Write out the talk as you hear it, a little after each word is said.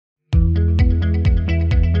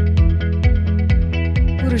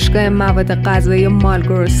فروشگاه مواد غذایی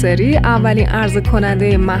مالگروسری اولین عرضه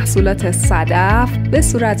کننده محصولات صدف به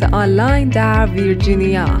صورت آنلاین در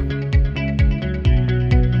ویرجینیا.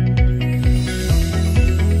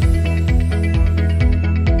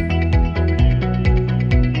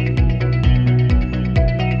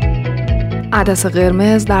 عدس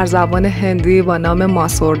قرمز در زبان هندی با نام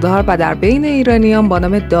ماسور دال و در بین ایرانیان با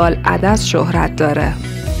نام دال عدس شهرت داره.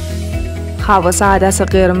 خواص عدس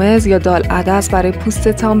قرمز یا دال عدس برای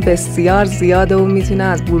پوستتان بسیار زیاده و میتونه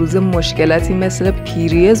از بروز مشکلاتی مثل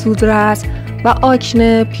پیری زودرس و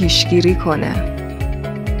آکنه پیشگیری کنه.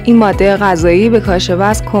 این ماده غذایی به کاهش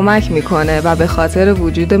وزن کمک میکنه و به خاطر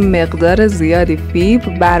وجود مقدار زیادی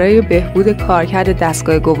فیبر برای بهبود کارکرد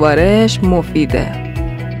دستگاه گوارش مفیده.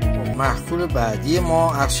 محصول بعدی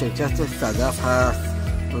ما از شرکت صدف هست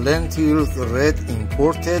لنتیلز رد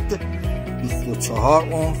ایمپورتد 24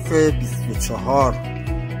 اونس 24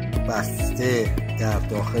 بسته در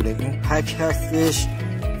داخل این پک هستش.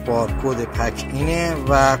 بارکد پک اینه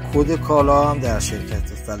و کد کالا هم در شرکت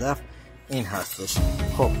صدف این هستش.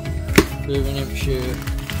 خب ببینیم که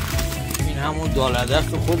این همون دال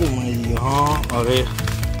عدس خودمونه دیگه ها. آره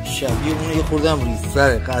شبیه اونه، یه خوردم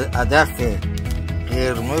ریزتره. عدس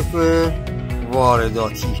قرمز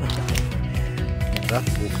وارداتی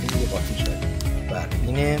رفت بخیلی قاطی شد.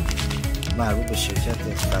 اینه معروف به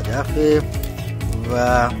شرکت صدفه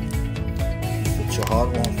و 24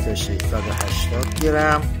 اونس 680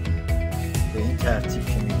 گرم به این ترتیب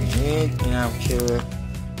که میبینید. این هم که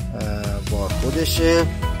بارکدشه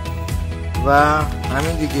و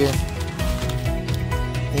همین دیگه.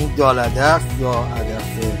 این دال عدس یا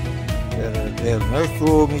عدس قرمز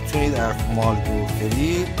رو میتونید از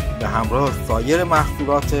مالگروسری به همراه سایر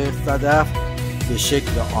محصولات صدف به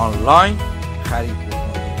شکل آنلاین خرید کنید.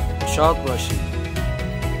 شاد باشید.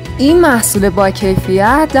 این محصول با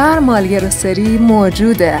کیفیت در مالگروسری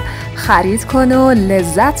موجوده. خرید کن و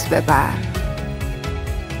لذت ببر.